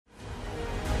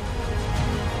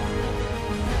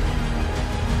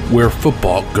where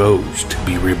football goes to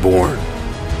be reborn.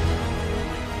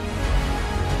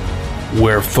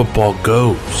 Where football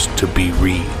goes to be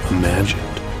reimagined.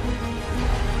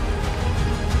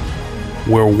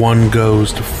 Where one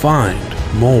goes to find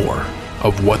more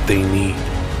of what they need.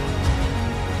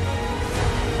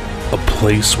 A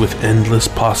place with endless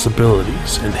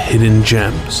possibilities and hidden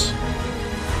gems.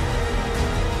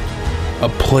 A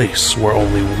place where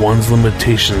only one's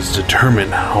limitations determine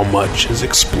how much is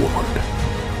explored.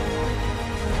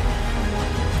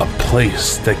 A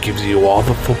place that gives you all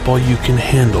the football you can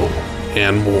handle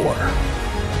and more.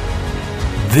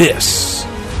 This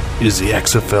is the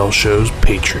XFL Show's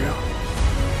Patreon,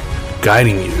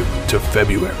 guiding you to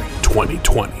February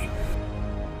 2020.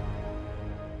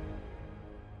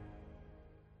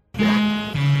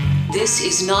 This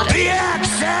is not the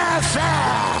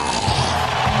XFL!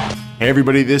 Hey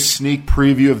everybody, this sneak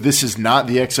preview of This Is Not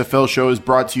the XFL Show is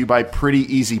brought to you by Pretty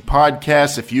Easy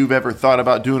Podcasts. If you've ever thought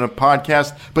about doing a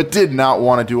podcast but did not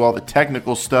want to do all the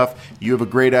technical stuff, you have a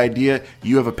great idea,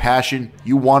 you have a passion,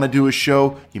 you want to do a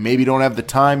show, you maybe don't have the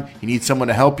time, you need someone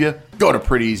to help you, go to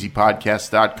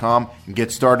prettyeasypodcast.com and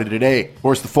get started today. Of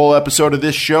course, the full episode of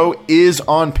this show is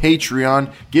on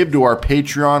Patreon. Give to our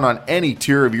Patreon on any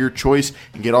tier of your choice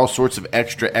and get all sorts of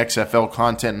extra XFL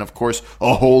content and, of course,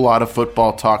 a whole lot of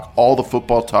football talk, all the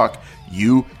football talk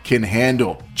you can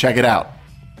handle. Check it out.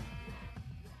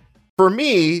 For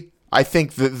me, I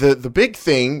think the big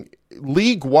thing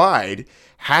league-wide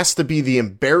has to be the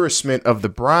embarrassment of the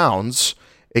Browns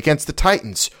against the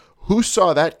Titans. Who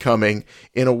saw that coming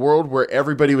in a world where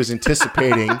everybody was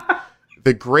anticipating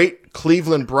the great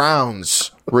Cleveland Browns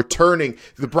returning?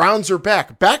 The Browns are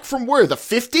back. Back from where? The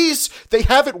 50s? They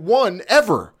haven't won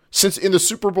ever since in the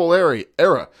Super Bowl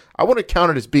era. I wouldn't count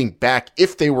it as being back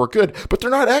if they were good, but they're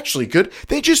not actually good.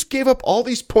 They just gave up all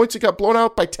these points and got blown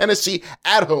out by Tennessee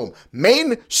at home.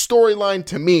 Main storyline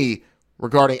to me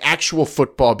regarding actual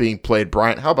football being played.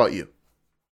 Bryant, how about you?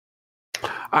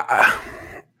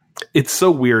 It's so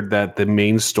weird that the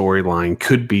main storyline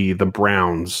could be the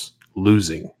Browns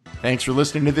losing. Thanks for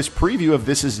listening to this preview of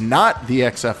This Is Not the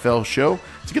XFL Show.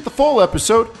 To get the full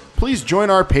episode, please join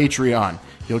our Patreon.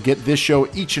 You'll get this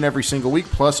show each and every single week,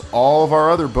 plus all of our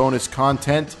other bonus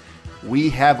content. We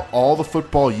have all the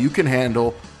football you can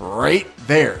handle right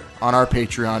there on our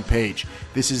Patreon page.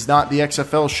 This Is Not the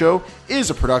XFL Show is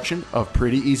a production of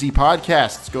Pretty Easy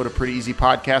Podcasts. Go to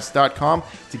prettyeasypodcast.com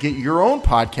to get your own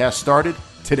podcast started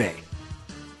today.